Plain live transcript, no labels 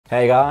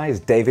Hey guys,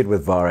 David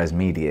with Varez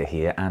Media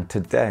here, and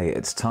today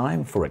it's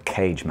time for a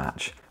cage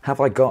match.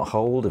 Have I got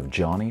hold of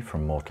Johnny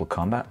from Mortal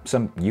Kombat,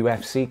 some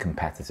UFC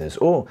competitors,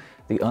 or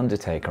The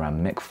Undertaker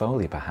and Mick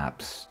Foley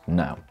perhaps?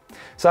 No.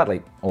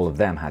 Sadly, all of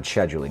them had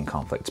scheduling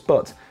conflicts,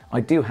 but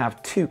I do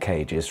have two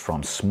cages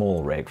from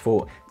SmallRig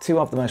for two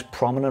of the most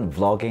prominent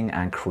vlogging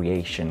and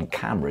creation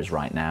cameras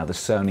right now, the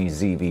Sony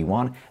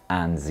ZV-1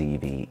 and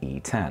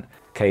ZV-E10.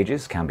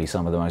 Cages can be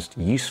some of the most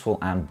useful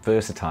and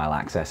versatile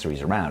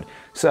accessories around,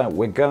 so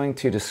we're going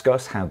to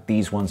discuss how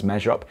these ones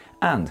measure up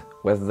and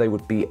whether they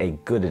would be a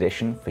good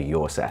addition for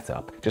your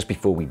setup. Just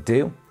before we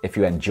do, if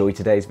you enjoyed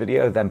today's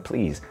video, then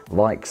please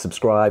like,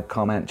 subscribe,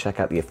 comment, check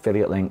out the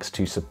affiliate links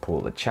to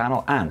support the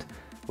channel, and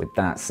with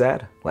that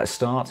said, let's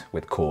start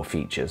with core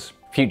features.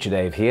 Future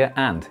Dave here,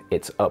 and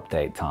it's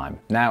update time.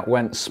 Now,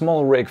 when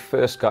SmallRig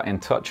first got in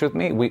touch with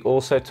me, we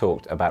also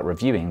talked about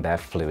reviewing their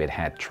fluid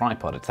head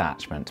tripod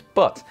attachment,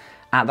 but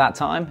at that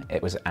time,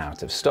 it was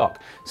out of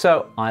stock.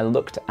 So I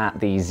looked at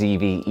the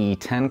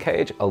ZV-E10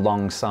 cage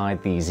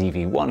alongside the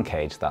ZV-1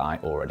 cage that I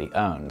already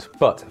owned.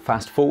 But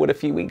fast forward a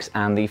few weeks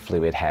and the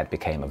fluid head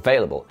became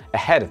available,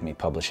 ahead of me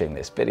publishing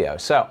this video.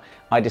 So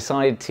I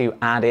decided to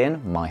add in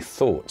my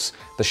thoughts.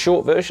 The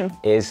short version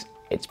is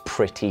it's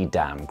pretty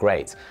damn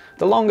great.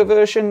 The longer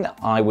version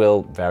I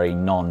will very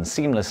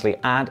non-seamlessly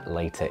add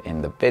later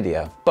in the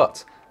video.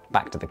 But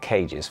back to the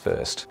cages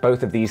first.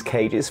 Both of these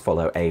cages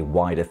follow a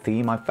wider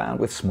theme I've found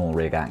with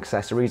SmallRig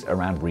accessories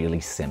around really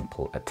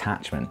simple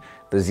attachment.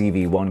 The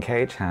ZV-1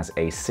 cage has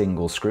a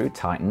single screw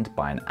tightened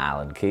by an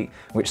Allen key,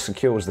 which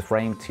secures the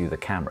frame to the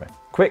camera.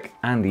 Quick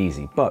and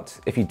easy, but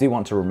if you do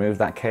want to remove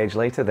that cage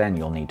later, then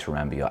you'll need to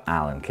remember your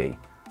Allen key.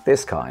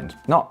 This kind,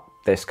 not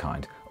this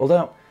kind,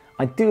 although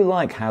I do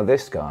like how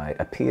this guy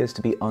appears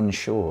to be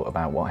unsure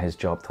about what his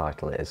job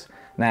title is.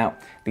 Now,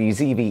 the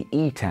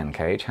ZV-E10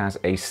 cage has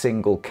a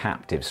single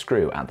captive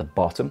screw at the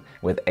bottom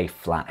with a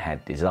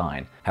flathead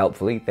design.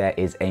 Helpfully, there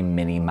is a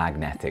mini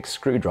magnetic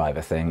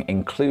screwdriver thing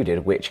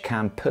included which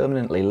can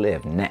permanently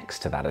live next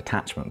to that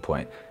attachment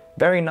point.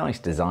 Very nice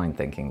design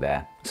thinking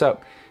there. So,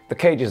 the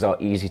cages are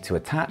easy to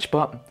attach,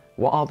 but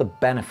what are the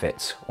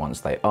benefits once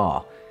they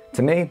are?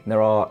 To me,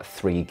 there are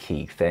three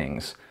key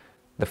things.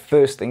 The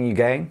first thing you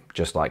gain,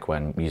 just like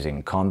when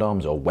using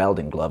condoms or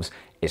welding gloves,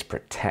 is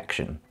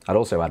protection. I'd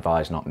also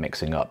advise not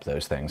mixing up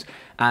those things.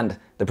 And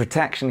the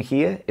protection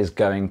here is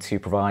going to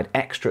provide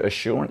extra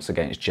assurance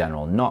against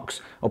general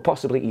knocks or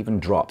possibly even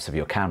drops of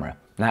your camera.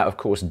 Now, of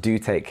course, do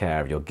take care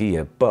of your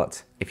gear,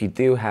 but if you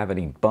do have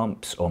any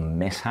bumps or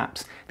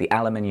mishaps, the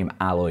aluminium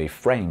alloy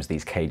frames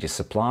these cages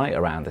supply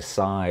around the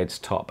sides,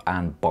 top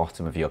and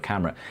bottom of your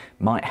camera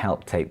might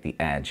help take the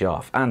edge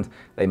off, and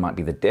they might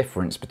be the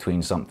difference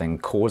between something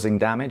causing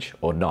damage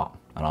or not.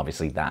 And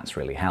obviously that's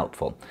really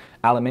helpful.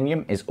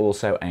 Aluminium is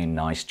also a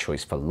nice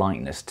choice for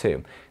lightness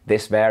too.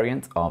 This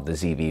variant of the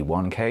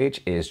ZV-1 cage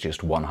is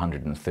just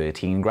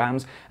 113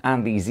 grams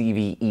and the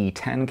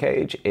ZV-E10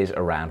 cage is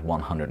around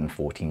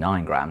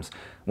 149 grams.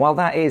 While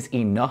that is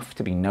enough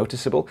to be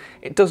noticeable,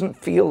 it doesn't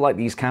feel like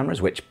these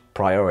cameras, which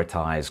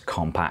prioritize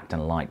compact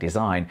and light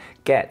design,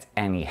 get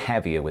any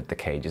heavier with the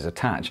cages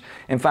attached.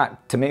 In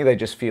fact, to me they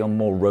just feel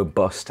more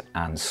robust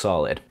and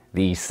solid.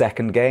 The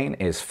second gain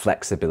is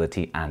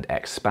flexibility and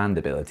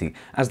expandability,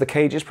 as the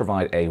cages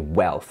provide a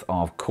wealth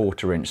of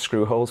 1/4-inch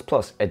screw holes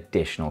plus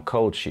additional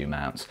cold shoe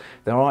mounts.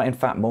 There are in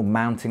fact more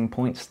mounting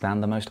points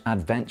than the most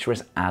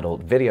adventurous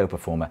adult video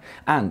performer,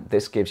 and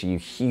this gives you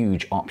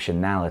huge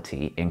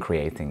optionality in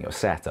creating your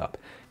setup.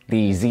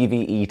 The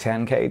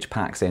ZV-E10 cage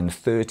packs in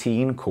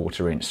 13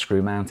 1/4-inch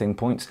screw mounting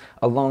points,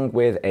 along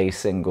with a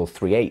single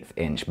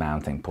 3/8-inch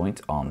mounting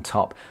point on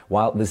top,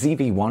 while the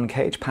ZV-1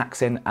 cage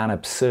packs in an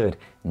absurd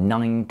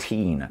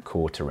 19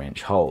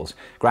 1/4-inch holes.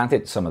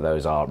 Granted, some of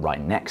those are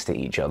right next to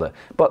each other,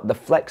 but the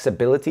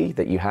flexibility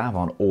that you have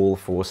on all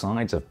four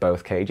sides of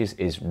both cages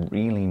is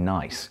really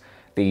nice.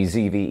 The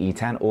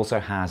ZV-E10 also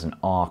has an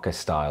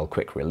Arca-style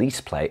quick release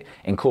plate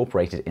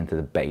incorporated into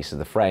the base of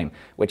the frame,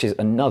 which is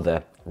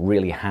another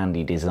really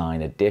handy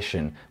design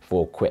addition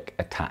for quick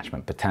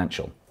attachment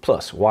potential.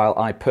 Plus, while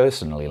I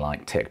personally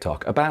like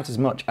TikTok about as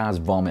much as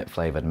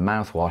vomit-flavored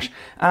mouthwash,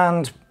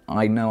 and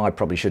I know I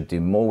probably should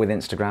do more with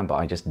Instagram, but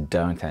I just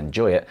don't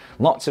enjoy it,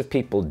 lots of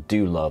people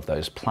do love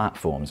those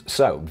platforms,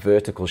 so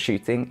vertical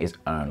shooting is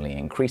only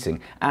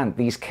increasing, and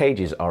these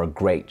cages are a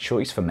great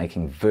choice for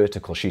making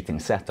vertical shooting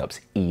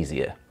setups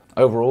easier.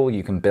 Overall,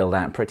 you can build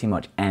out pretty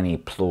much any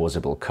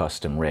plausible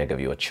custom rig of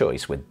your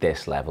choice with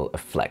this level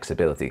of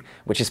flexibility,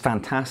 which is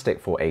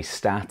fantastic for a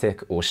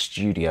static or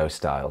studio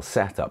style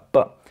setup.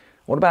 But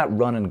what about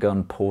run and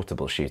gun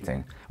portable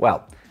shooting?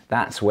 Well,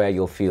 that's where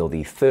you'll feel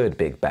the third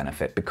big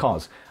benefit,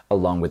 because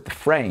along with the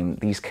frame,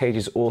 these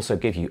cages also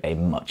give you a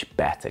much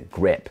better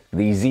grip.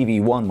 The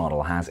ZV-1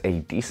 model has a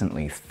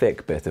decently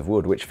thick bit of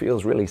wood, which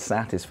feels really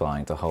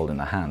satisfying to hold in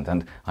the hand,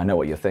 and I know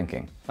what you're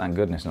thinking. Thank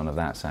goodness none of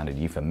that sounded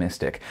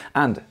euphemistic.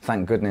 And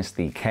thank goodness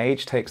the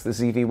cage takes the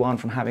ZV-1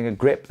 from having a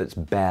grip that's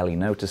barely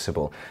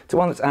noticeable to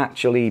one that's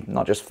actually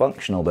not just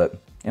functional, but,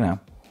 you know,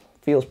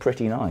 feels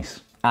pretty nice.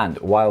 And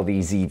while the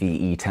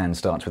ZV-E10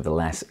 starts with a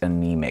less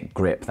anemic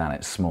grip than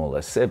its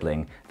smaller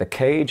sibling, the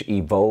Cage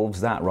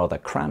evolves that rather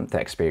cramped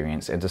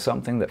experience into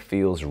something that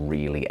feels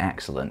really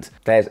excellent.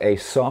 There's a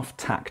soft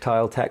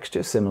tactile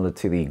texture similar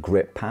to the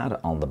grip pad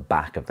on the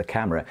back of the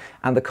camera,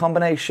 and the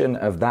combination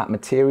of that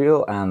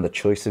material and the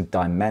choice of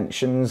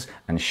dimensions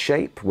and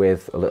shape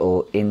with a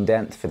little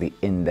indent for the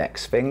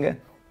index finger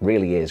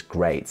really is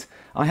great.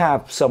 I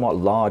have somewhat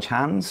large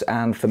hands,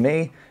 and for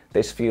me,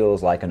 this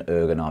feels like an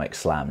ergonomic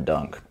slam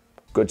dunk.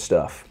 Good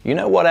stuff. You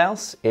know what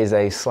else is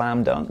a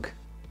slam dunk?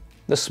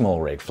 The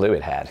SmallRig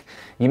fluid head.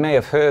 You may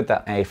have heard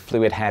that a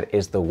fluid head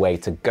is the way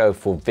to go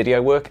for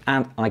video work,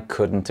 and I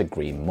couldn't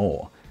agree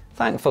more.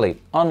 Thankfully,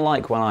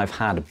 unlike when I've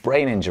had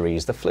brain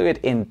injuries, the fluid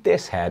in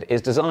this head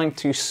is designed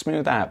to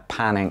smooth out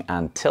panning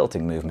and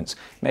tilting movements,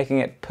 making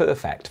it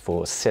perfect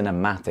for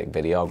cinematic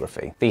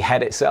videography. The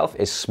head itself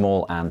is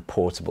small and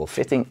portable,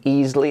 fitting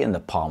easily in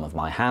the palm of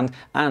my hand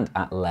and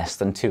at less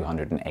than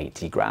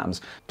 280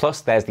 grams.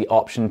 Plus, there's the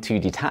option to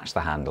detach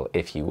the handle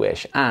if you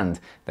wish, and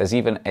there's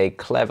even a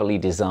cleverly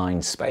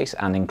designed space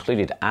and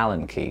included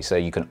Allen key, so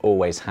you can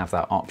always have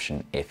that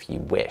option if you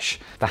wish.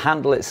 The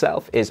handle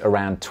itself is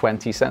around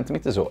 20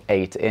 centimeters or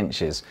 8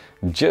 inches,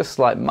 just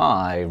like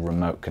my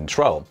remote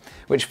control,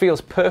 which feels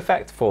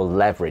perfect for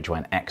leverage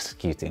when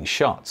executing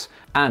shots.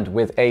 And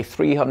with a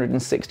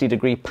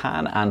 360-degree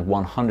pan and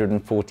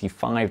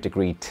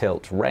 145-degree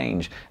tilt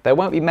range, there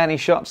won't be many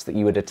shots that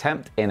you would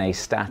attempt in a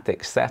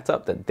static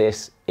setup that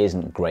this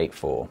isn't great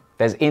for.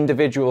 There's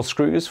individual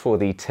screws for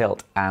the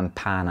tilt and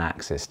pan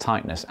axis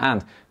tightness,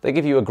 and they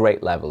give you a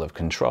great level of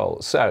control,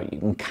 so you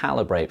can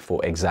calibrate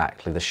for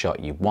exactly the shot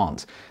you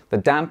want. The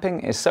damping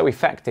is so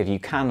effective you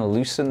can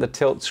loosen the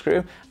tilt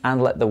screw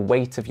and let the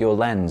weight of your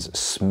lens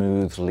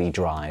smoothly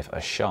drive a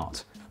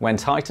shot. When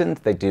tightened,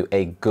 they do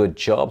a good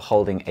job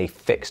holding a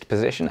fixed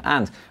position,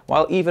 and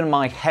while even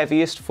my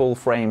heaviest full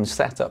frame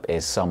setup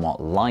is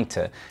somewhat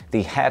lighter,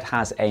 the head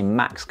has a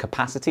max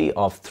capacity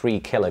of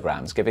 3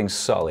 kilograms, giving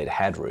solid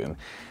headroom.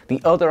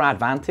 The other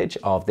advantage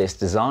of this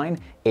design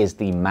is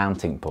the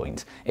mounting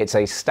point. It's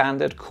a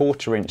standard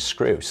 1/4-inch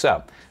screw,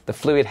 so the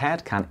fluid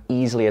head can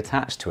easily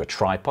attach to a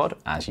tripod,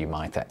 as you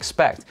might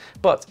expect,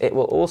 but it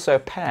will also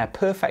pair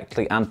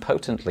perfectly and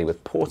potently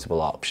with portable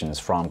options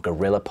from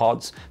gorilla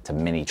pods to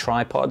mini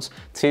tripods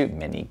to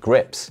mini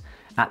grips.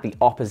 At the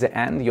opposite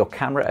end, your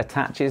camera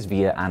attaches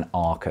via an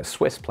Arca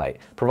Swiss plate,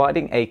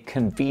 providing a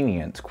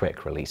convenient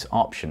quick release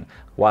option,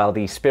 while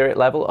the spirit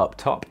level up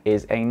top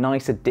is a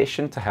nice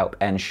addition to help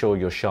ensure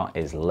your shot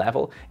is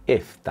level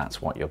if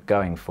that's what you're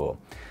going for.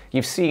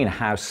 You've seen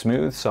how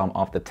smooth some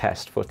of the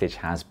test footage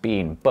has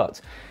been,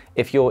 but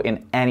if you're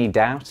in any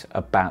doubt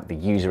about the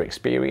user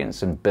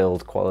experience and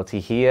build quality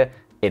here,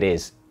 it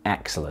is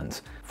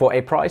excellent. For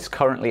a price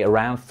currently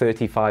around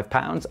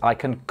 £35, I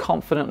can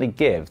confidently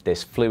give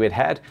this fluid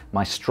head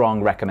my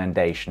strong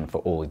recommendation for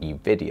all you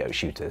video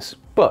shooters.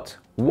 But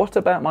what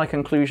about my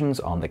conclusions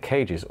on the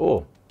cages,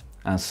 or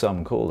as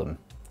some call them,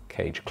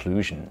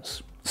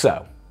 cage-clusions?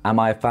 So, am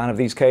I a fan of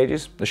these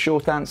cages? The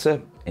short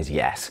answer is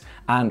yes.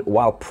 And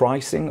while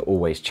pricing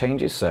always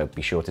changes, so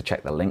be sure to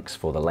check the links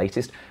for the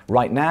latest,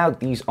 right now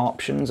these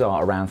options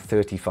are around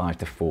 £35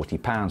 to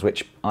 £40,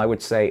 which I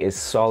would say is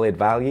solid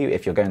value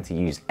if you're going to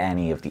use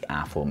any of the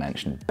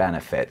aforementioned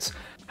benefits.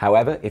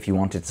 However, if you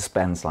wanted to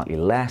spend slightly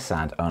less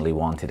and only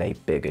wanted a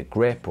bigger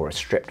grip or a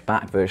stripped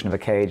back version of a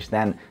cage,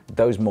 then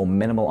those more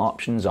minimal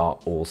options are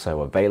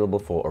also available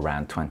for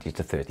around £20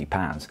 to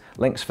 £30.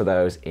 Links for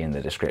those in the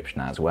description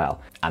as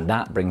well. And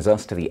that brings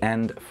us to the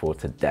end for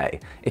today.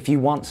 If you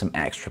want some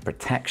extra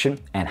protection,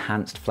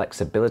 enhanced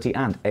flexibility,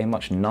 and a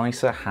much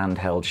nicer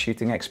handheld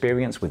shooting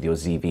experience with your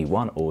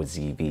ZV-1 or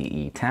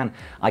ZV-E10,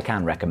 I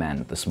can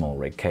recommend the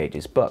SmallRig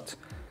cages. But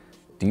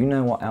do you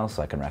know what else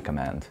I can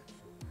recommend?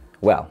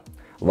 Well,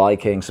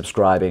 liking,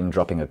 subscribing,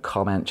 dropping a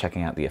comment,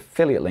 checking out the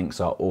affiliate links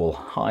are all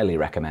highly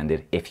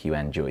recommended if you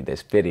enjoyed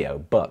this video.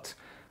 But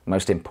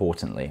most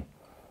importantly,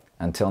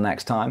 until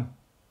next time,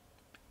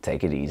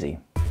 take it easy.